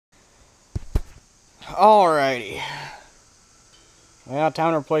Alrighty. Well,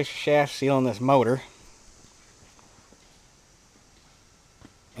 time to replace the shaft seal on this motor.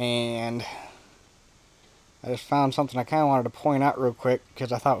 And I just found something I kind of wanted to point out real quick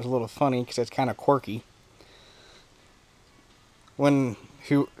because I thought it was a little funny because it's kind of quirky. When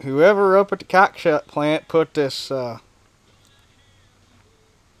whoever up at the cockshut plant put this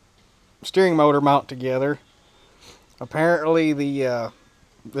steering motor mount together, apparently the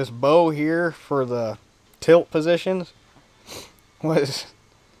this bow here for the tilt positions was,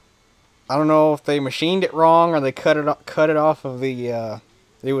 I don't know if they machined it wrong or they cut it off of the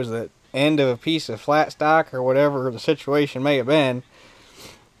it was the end of a piece of flat stock or whatever the situation may have been,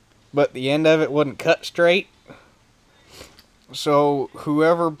 but the end of it wouldn't cut straight. So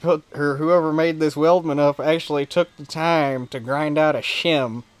whoever made this weldment up actually took the time to grind out a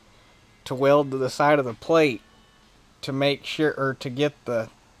shim to weld to the side of the plate to make sure, or to get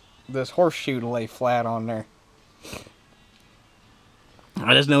this horseshoe to lay flat on there.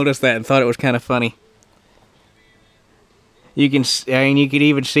 I just noticed that and thought it was kind of funny. You can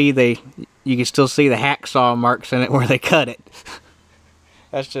even see you can still see the hacksaw marks in it where they cut it.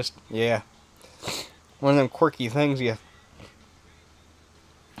 That's just, yeah, one of them quirky things you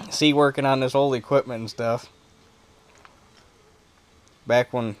see working on this old equipment and stuff.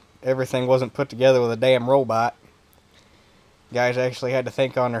 Back when everything wasn't put together with a damn robot, guys actually had to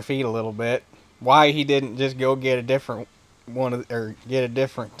think on their feet a little bit. Why he didn't just go get a different one, or get a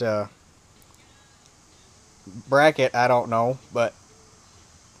different bracket, I don't know, but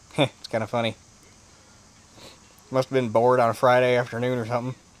it's kind of funny. Must have been bored on a Friday afternoon or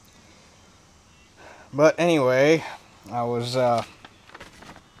something. But anyway, I was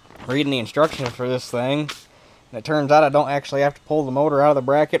reading the instructions for this thing, and it turns out I don't actually have to pull the motor out of the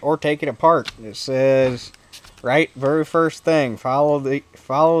bracket or take it apart. It says, right, very first thing, follow the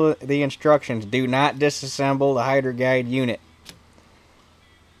instructions. Do not disassemble the Hydro-Guide unit.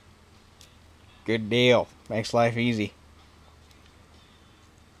 Good deal. Makes life easy.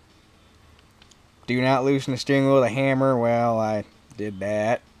 Do not loosen the steering wheel with a hammer. Well, I did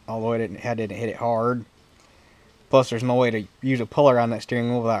that, although I didn't hit it hard. Plus, there's no way to use a puller on that steering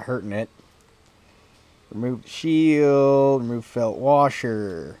wheel without hurting it. Remove the shield. Remove felt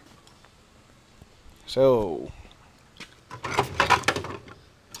washer. So,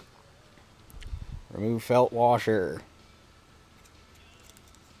 remove felt washer,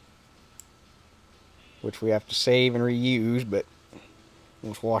 which we have to save and reuse, but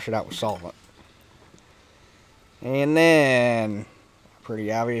we'll just wash it out with solvent. And then,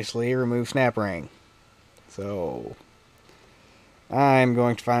 pretty obviously, remove snap ring. So, I'm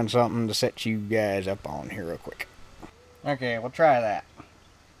going to find something to set you guys up on here real quick. Okay, we'll try that.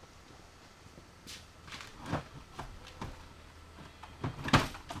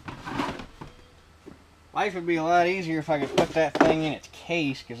 Life would be a lot easier if I could put that thing in its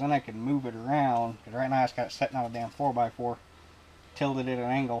case, because then I could move it around. Because right now it's got it sitting on a damn 4x4, tilted at an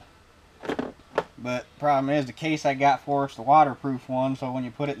angle. But the problem is the case I got for it's the waterproof one, so when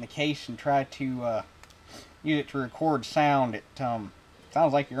you put it in the case and try to use it to record sound, it sounds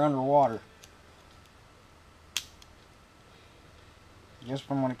like you're underwater. Guess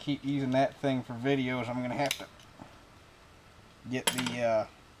if I'm going to keep using that thing for videos, I'm going to have to get the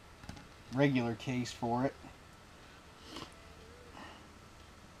regular case for it.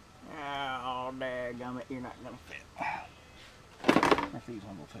 Oh, dadgummit, you're not going to fit. If these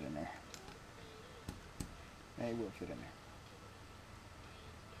ones will fit in there. They will fit in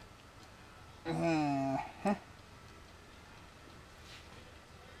there.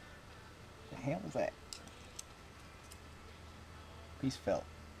 The hell is that? Piece of felt.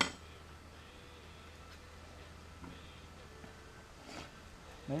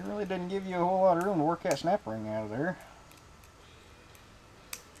 They really didn't give you a whole lot of room to work that snap ring out of there.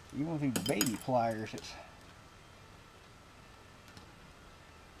 Even with these baby pliers, it's...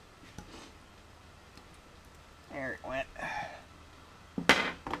 There it went.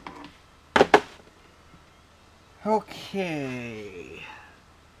 Okay.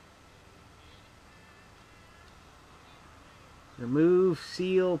 Remove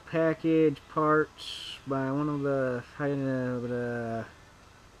seal package parts by one of the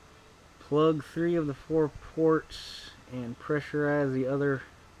plug 3 of the 4 ports and pressurize the other.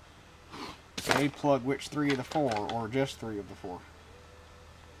 Okay, plug which 3 of the 4, or just 3 of the 4?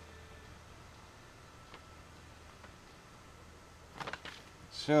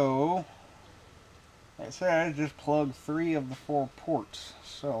 So, it says just plug 3 of the 4 ports.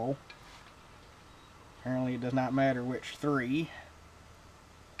 So, apparently it does not matter which 3.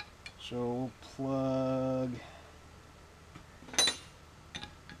 So, plug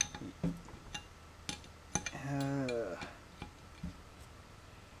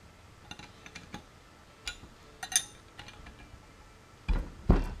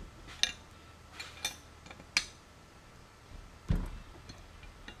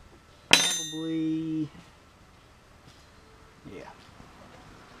probably, yeah.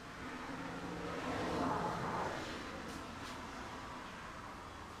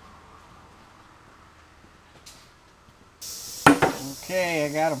 Okay,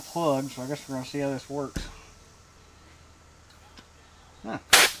 I got them plugged, so I guess we're going to see how this works. Huh.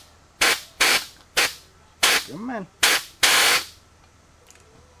 Come on.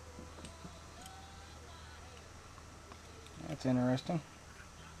 That's interesting.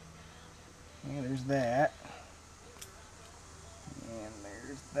 Yeah, there's that. And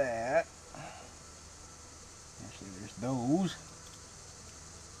there's that. Actually, there's those.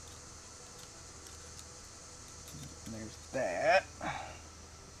 And there's that.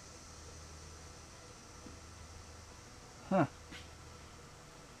 Huh.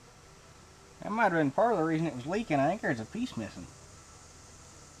 That might have been part of the reason it was leaking. I think there's a piece missing.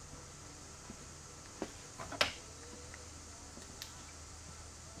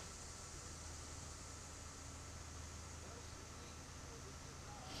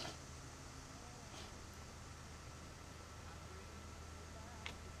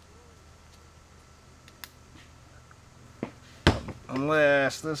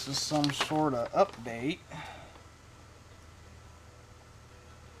 Unless this is some sort of update.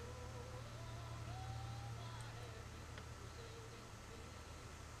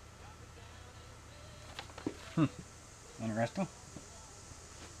 Interesting.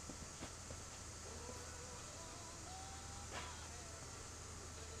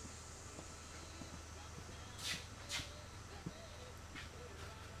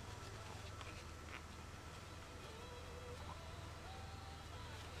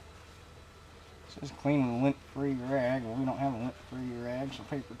 It says clean with a lint-free rag. Well, we don't have a lint-free rag, so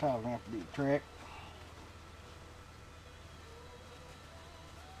paper towel's gonna have to do the trick.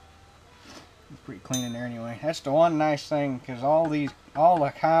 It's pretty clean in there anyway. That's the one nice thing, because all the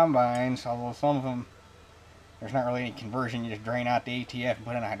combines, although some of them, there's not really any conversion. You just drain out the ATF and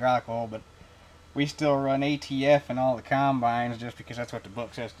put in hydraulic oil, but we still run ATF in all the combines just because that's what the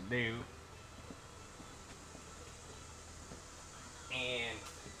book says to do. And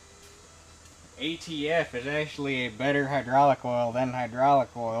ATF is actually a better hydraulic oil than hydraulic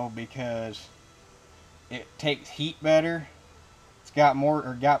oil because it takes heat better. It's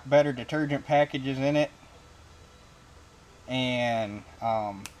got better detergent packages in it, and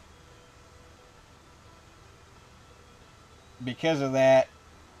because of that,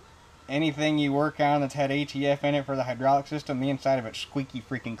 anything you work on that's had ATF in it for the hydraulic system, the inside of it's squeaky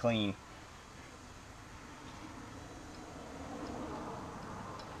freaking clean.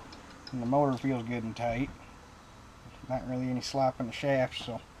 And the motor feels good and tight. Not really any slop in the shafts,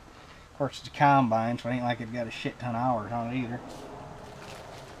 so of course it's a combine, so it ain't like it's got a shit ton of hours on it either.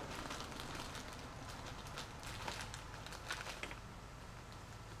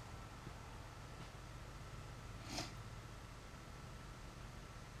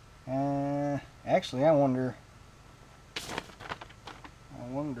 Actually, I wonder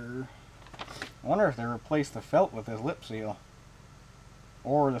if they replaced the felt with this lip seal,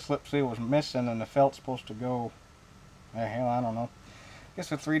 or the slip seal was missing and the felt's supposed to go. Hell, I don't know. Guess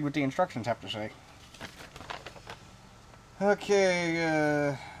let's read what the instructions have to say.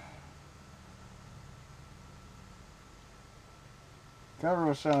 Okay, cover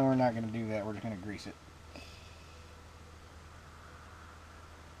with something. We're not going to do that. We're just going to grease it.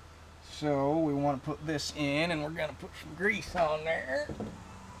 So we want to put this in, and we're going to put some grease on there.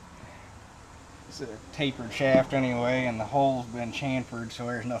 It's a tapered shaft anyway, and the hole's been chamfered, so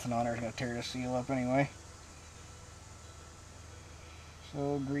there's nothing on there that's going to tear the seal up anyway.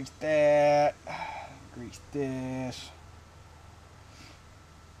 So grease that, grease this.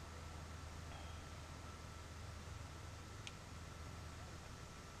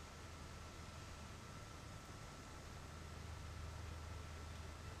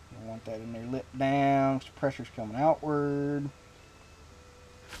 I want that in there, lip down, because the pressure's coming outward.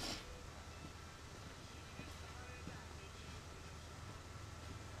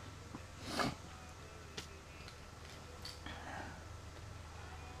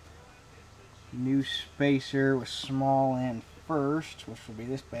 New spacer with small end first, which will be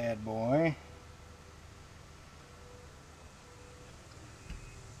this bad boy.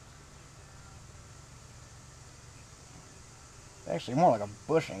 Actually, more like a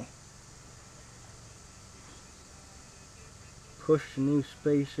bushing. Push the new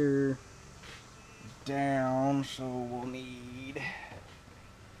spacer down, so we'll need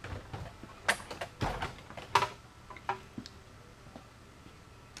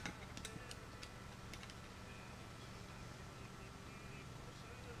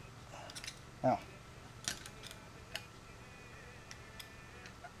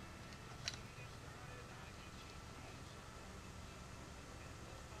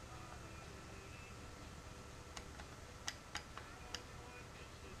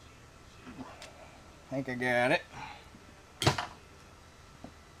I think I got it.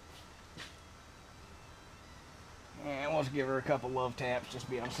 And let's give her a couple love taps just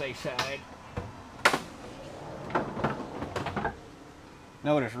to be on the safe side.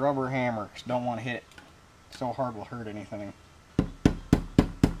 Notice rubber hammer, just don't want to hit it so hard will hurt anything.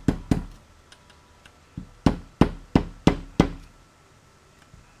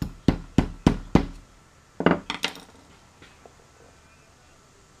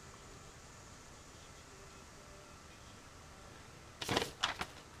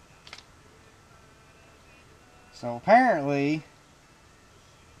 So apparently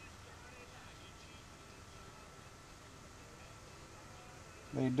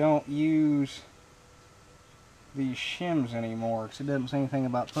they don't use these shims anymore because it doesn't say anything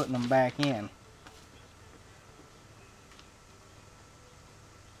about putting them back in.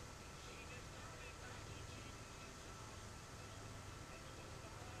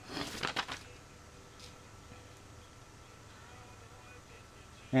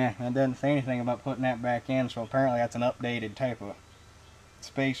 Yeah, it doesn't say anything about putting that back in, so apparently that's an updated type of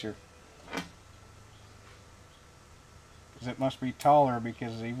spacer. Because it must be taller,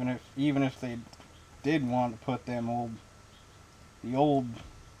 because even if they did want to put them the old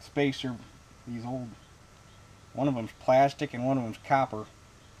spacer, one of them's plastic and one of them's copper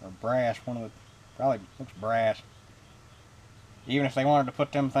or brass. Probably looks brass. Even if they wanted to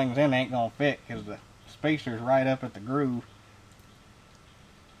put them things in, they ain't gonna fit because the spacer's right up at the groove.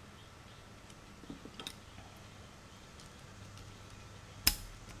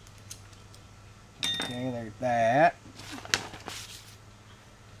 Okay, there's that.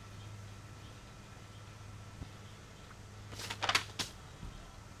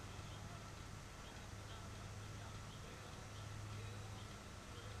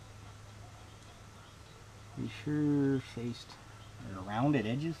 Be sure faced. There's rounded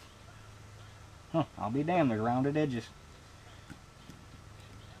edges. Huh, I'll be damned, there's rounded edges.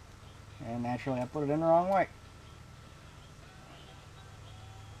 And naturally I put it in the wrong way.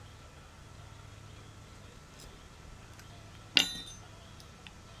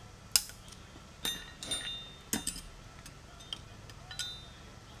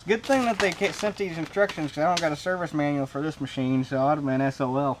 Good thing that they sent these instructions, because I don't got a service manual for this machine, so I'd have been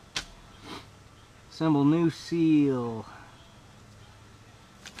SOL. Assemble new seal.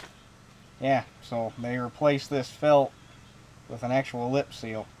 Yeah, so they replaced this felt with an actual lip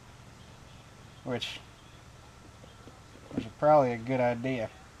seal, which is probably a good idea.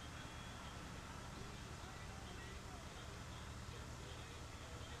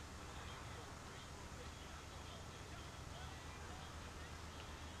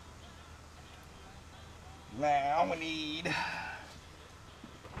 Now we need a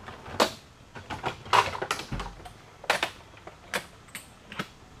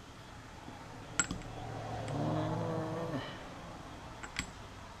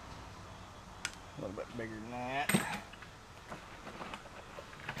little bit bigger than that.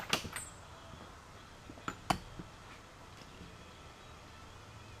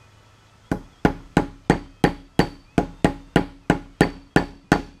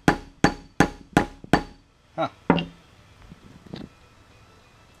 Huh.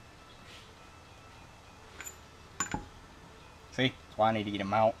 See, that's why I need to get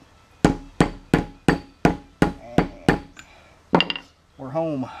them out. And we're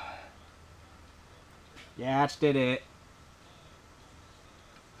home. Yeah, that's did it.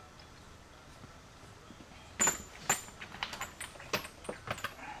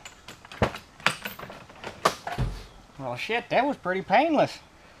 Well, shit, that was pretty painless.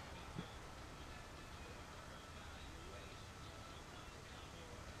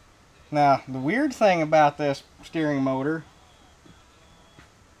 Now, the weird thing about this steering motor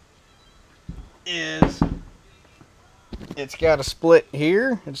is it's got a split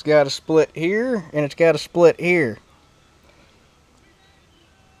here, it's got a split here, and it's got a split here.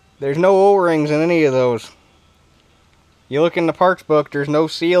 There's no O-rings in any of those. You look in the parts book, there's no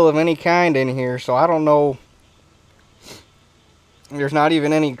seal of any kind in here, so I don't know. There's not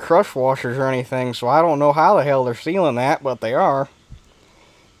even any crush washers or anything, so I don't know how the hell they're sealing that, but they are.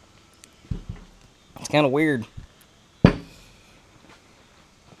 It's kind of weird.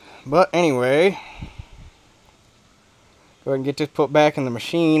 But anyway, go ahead and get this put back in the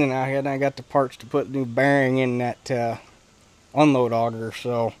machine, and I got the parts to put the new bearing in that unload auger.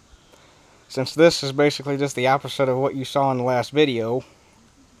 So since this is basically just the opposite of what you saw in the last video,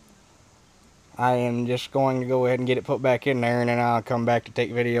 I am just going to go ahead and get it put back in there, and then I'll come back to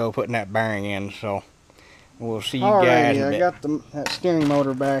take video putting that bearing in. So we'll see you guys in a bit. I got that steering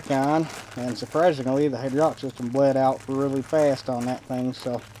motor back on, and surprisingly the hydraulic system bled out really fast on that thing,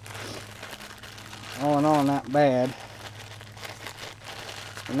 so all in all, not bad.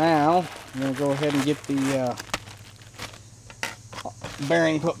 For now, I'm going to go ahead and get the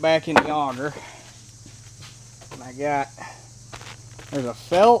bearing put back in the auger. And I got, there's a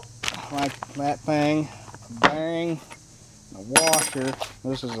felt like that thing, a bearing, and a washer.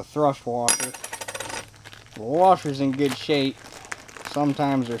 This is a thrust washer. The washer's in good shape.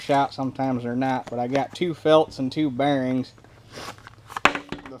 Sometimes they're shot, sometimes they're not, but I got 2 felts and 2 bearings.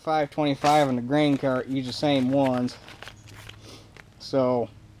 The 525 and the grain cart use the same ones. So,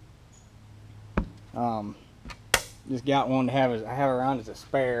 just got one to have around as a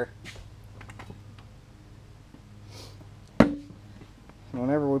spare.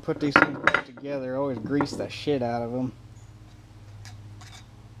 Whenever we put these things back together, I always grease the shit out of them.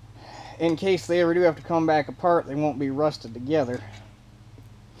 In case they ever do have to come back apart, they won't be rusted together.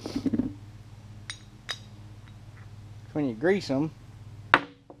 When you grease them,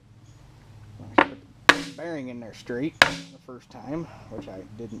 put the bearing in there straight the first time, which I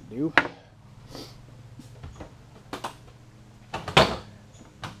didn't do.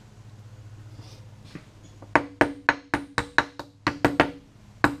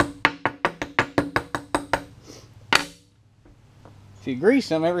 If you grease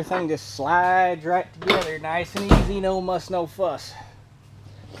them, everything just slides right together, nice and easy, no muss, no fuss.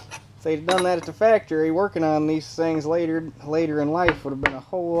 If they'd done that at the factory, working on these things later in life would have been a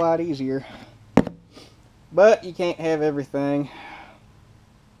whole lot easier. But you can't have everything.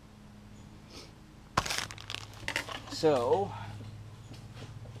 So,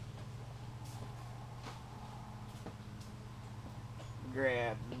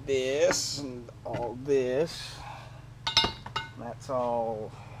 grab this and all this. That's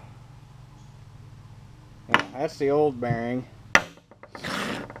all. Yeah, that's the old bearing.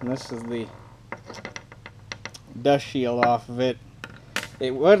 And this is the dust shield off of it.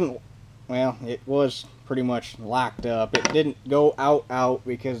 It wasn't, well, it was pretty much locked up. It didn't go out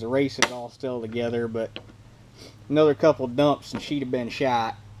because the race is all still together, but another couple dumps and she'd have been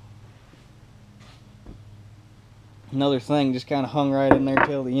shot. Another thing just kind of hung right in there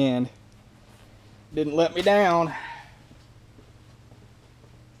till the end. Didn't let me down.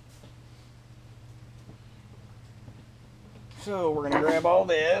 So we're going to grab all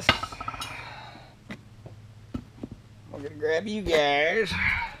this. We're going to grab you guys.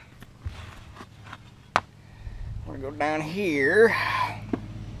 We're going to go down here.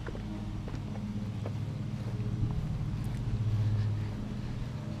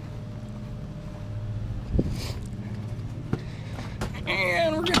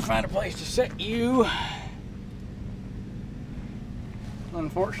 And we're going to find a place to set you.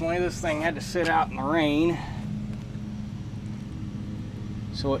 Unfortunately, this thing had to sit out in the rain.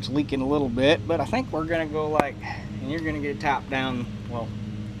 So it's leaking a little bit, but I think we're gonna go like, and you're gonna get a top down, well,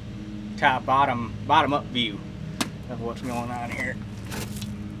 top bottom up view of what's going on here.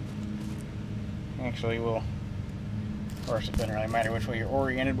 Actually, we'll, of course it doesn't really matter which way you're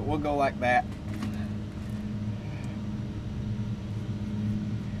oriented, but we'll go like that.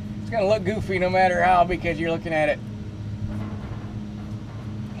 It's gonna look goofy no matter how, because you're looking at it,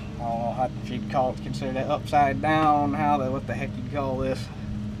 I don't know how, if you'd consider that upside down, what the heck you'd call this.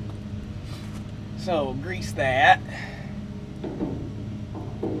 So, grease that.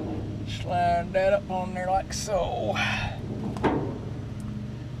 Slide that up on there like so.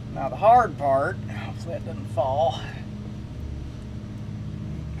 Now the hard part, hopefully that doesn't fall.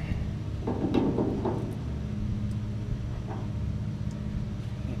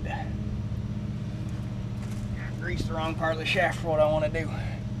 Need to grease the wrong part of the shaft for what I want to do.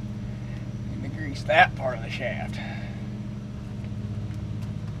 Need to grease that part of the shaft.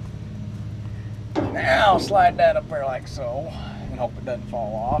 Now slide that up there like so, and hope it doesn't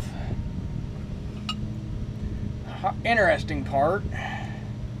fall off. Interesting part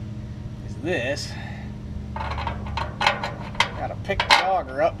is this. Gotta pick the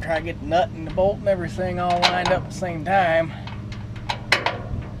auger up, try to get the nut and the bolt and everything all lined up at the same time.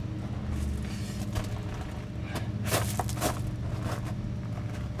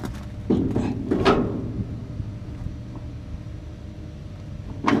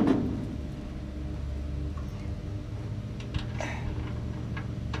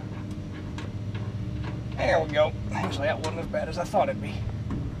 There we go. Actually, that wasn't as bad as I thought it'd be.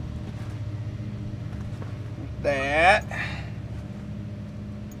 That.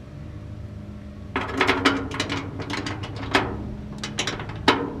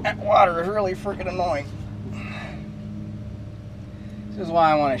 That water is really freaking annoying. This is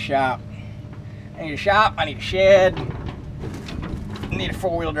why I want to shop. I need a shop, I need a shed, I need a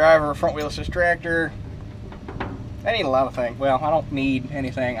four-wheel drive or a front-wheel assist tractor. I need a lot of things. Well, I don't need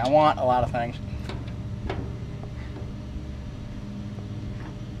anything. I want a lot of things.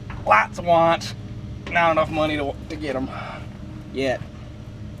 lots of wants, not enough money to get them yet.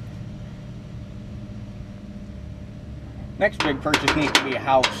 Next big purchase needs to be a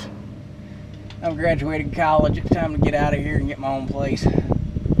house. I've graduated college. It's time to get out of here and get my own place.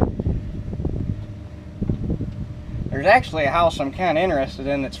 There's actually a house I'm kind of interested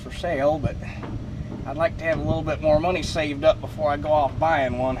in that's for sale, but I'd like to have a little bit more money saved up before I go off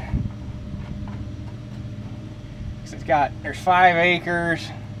buying one. There's 5 acres.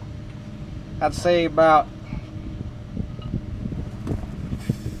 I'd say about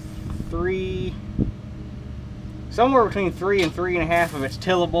 3, somewhere between 3 and 3.5 of it's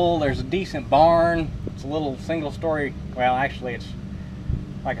tillable. There's a decent barn. It's a little single story, well actually it's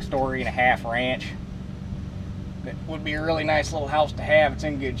like a 1.5-story ranch. It would be a really nice little house to have. It's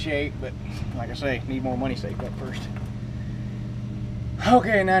in good shape, but like I say, need more money saved up first.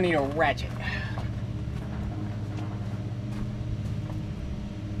 Okay, now I need a ratchet.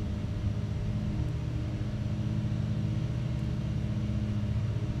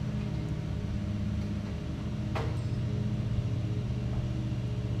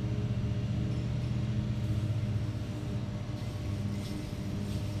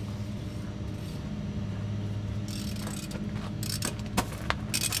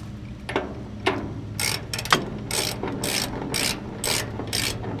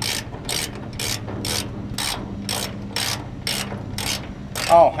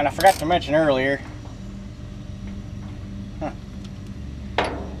 Oh, and I forgot to mention earlier, those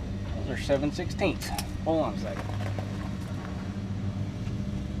are 7/16. Hold on a second.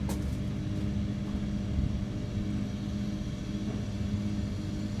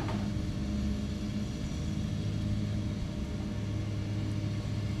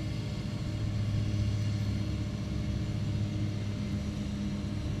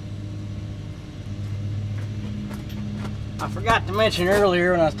 I forgot to mention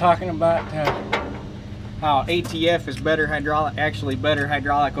earlier when I was talking about how ATF is better hydraulic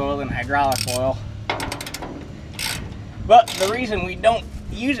oil than hydraulic oil. But the reason we don't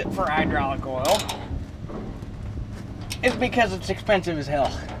use it for hydraulic oil is because it's expensive as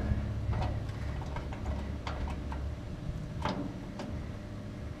hell.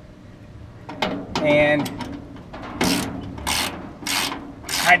 And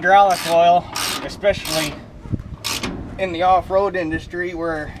hydraulic oil, especially in the off-road industry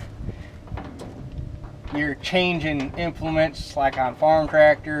where you're changing implements like on farm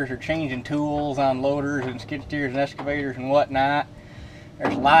tractors or changing tools on loaders and skid steers and excavators and whatnot,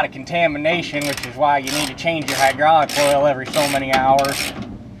 there's a lot of contamination, which is why you need to change your hydraulic oil every so many hours.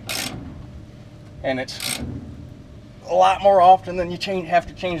 And it's a lot more often than you have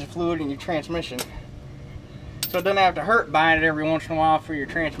to change the fluid in your transmission. So it doesn't have to hurt buying it every once in a while for your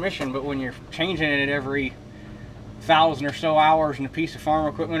transmission, but when you're changing it every 1,000 or so hours in a piece of farm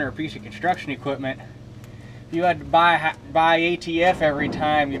equipment or a piece of construction equipment, if you had to buy ATF every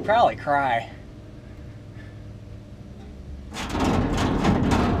time, you'd probably cry.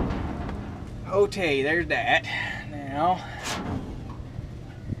 Okay, there's that. Now,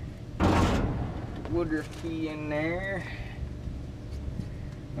 Woodruff key in there.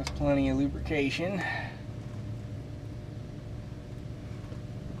 That's plenty of lubrication.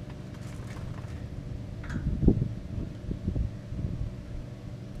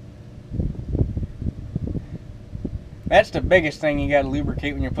 That's the biggest thing you got to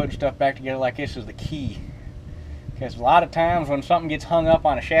lubricate when you're putting stuff back together like this, is the key. Because a lot of times when something gets hung up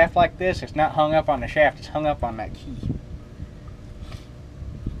on a shaft like this, it's not hung up on the shaft, it's hung up on that key.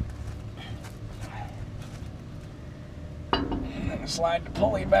 And then slide the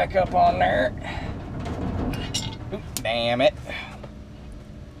pulley back up on there. Oop, damn it.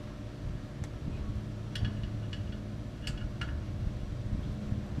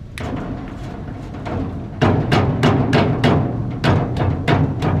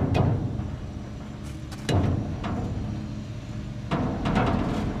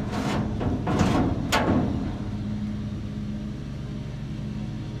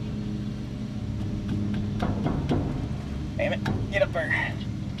 Damn it, get up there.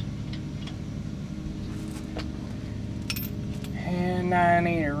 And I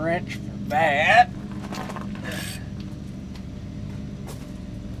need a wrench for that.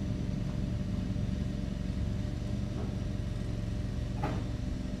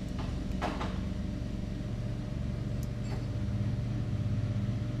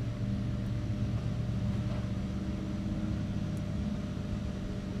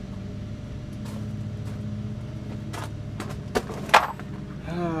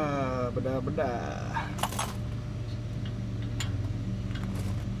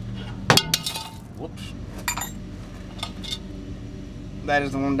 Whoops. That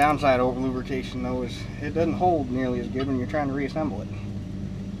is the one downside of over lubrication, though, is it doesn't hold nearly as good when you're trying to reassemble it.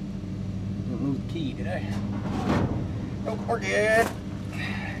 Didn't move the key, did I? Nope, we're good.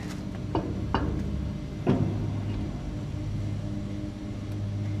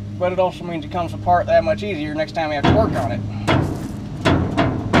 But it also means it comes apart that much easier next time we have to work on it.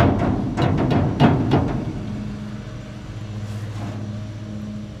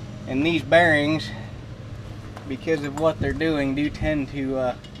 And these bearings, because of what they're doing, do tend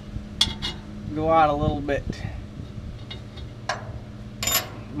to go out a little bit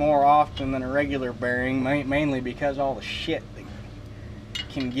more often than a regular bearing, mainly because all the shit that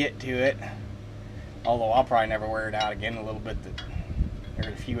can get to it. Although I'll probably never wear it out again. A little bit that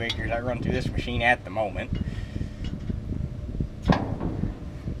there's a few acres I run through this machine at the moment. Tell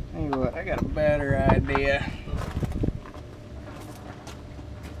you what, I got a better idea.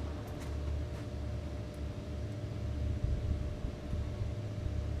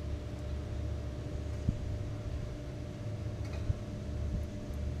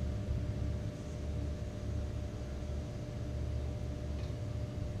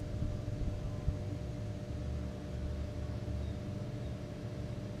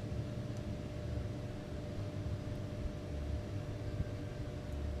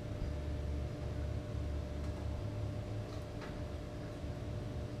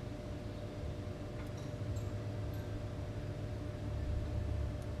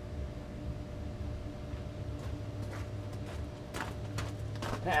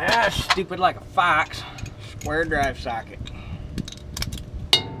 Ah, stupid like a fox. Square drive socket.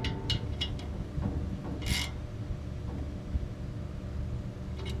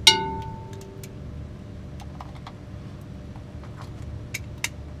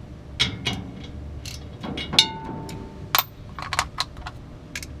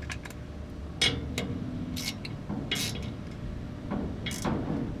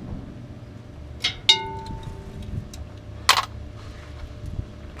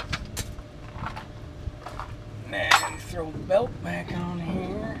 And throw the belt back on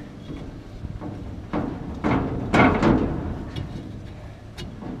here.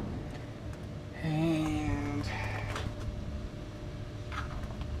 And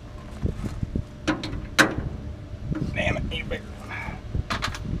damn it, need a bigger one.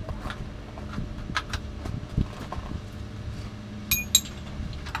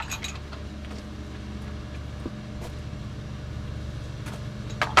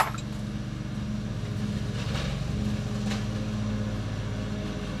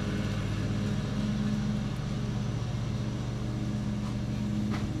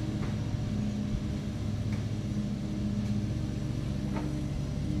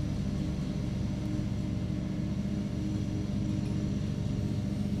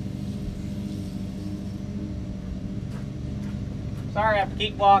 Sorry I have to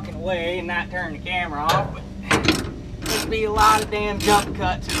keep walking away and not turn the camera off, but there'd be a lot of damn jump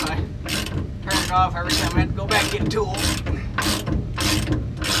cuts if I turn it off every time I have to go back and get a tool.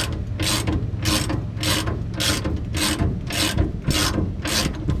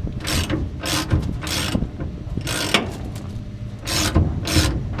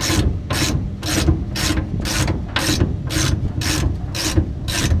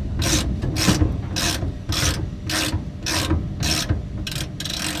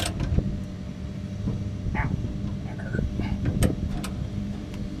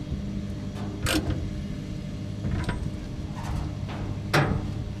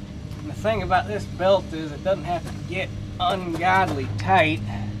 The thing about this belt is it doesn't have to get ungodly tight,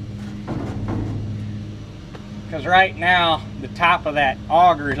 because right now the top of that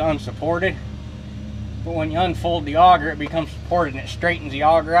auger is unsupported, but when you unfold the auger it becomes supported and it straightens the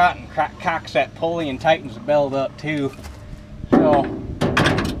auger out and cocks that pulley and tightens the belt up too. So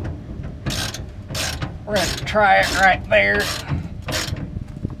we're going to try it right there.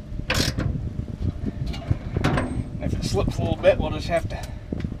 And if it slips a little bit, we'll just have to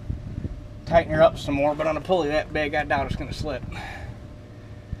tighten her up some more, but on a pulley that big, I doubt it's going to slip.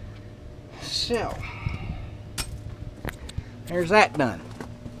 So, there's that done.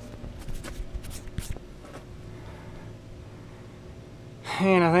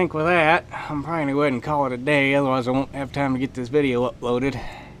 And I think with that, I'm probably going to go ahead and call it a day, otherwise I won't have time to get this video uploaded.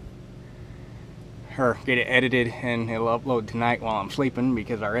 Or get it edited, and it'll upload tonight while I'm sleeping,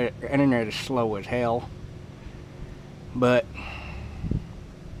 because our internet is slow as hell. But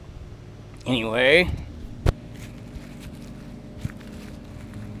anyway,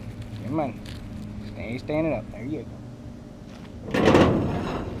 come on, stay standing up. There you go.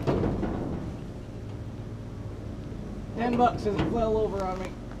 $10 as it fell over on me.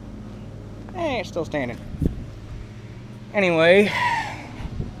 Hey, it's still standing. Anyway,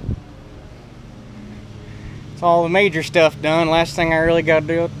 It's all the major stuff done. Last thing I really got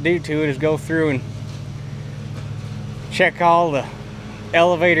to do to it is go through and check all the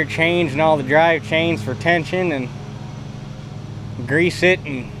elevator chains and all the drive chains for tension, and grease it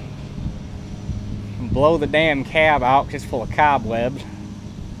and blow the damn cab out because it's full of cobwebs.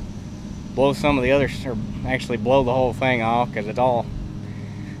 Blow some of the others, or actually blow the whole thing off, because it's all...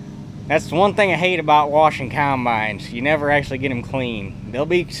 That's the one thing I hate about washing combines. You never actually get them clean. They'll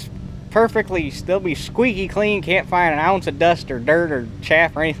be squeaky clean, can't find an ounce of dust or dirt or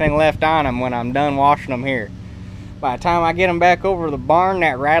chaff or anything left on them when I'm done washing them here. By the time I get them back over to the barn,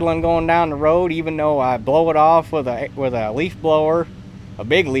 that rattling going down the road, even though I blow it off with a leaf blower, a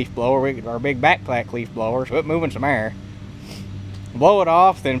big leaf blower, or a big backpack leaf blower, so it's moving some air. Blow it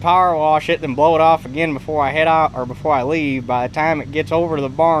off, then power wash it, then blow it off again before I head out, or before I leave. By the time it gets over to the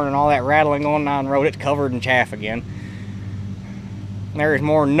barn and all that rattling going down the road, it's covered in chaff again. There's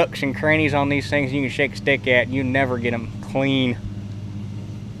more nooks and crannies on these things you can shake a stick at, and you never get them clean.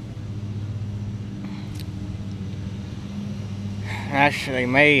 Actually,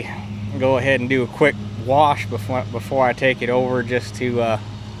 may go ahead and do a quick wash before I take it over, just to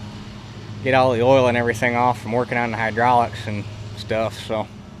get all the oil and everything off from working on the hydraulics and stuff. So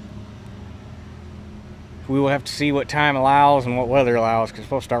we will have to see what time allows and what weather allows, because it's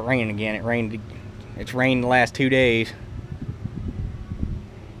supposed to start raining again. It's rained the last 2 days.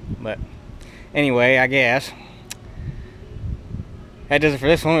 But anyway, I guess that does it for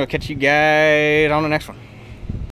this one. We'll catch you guys on the next one.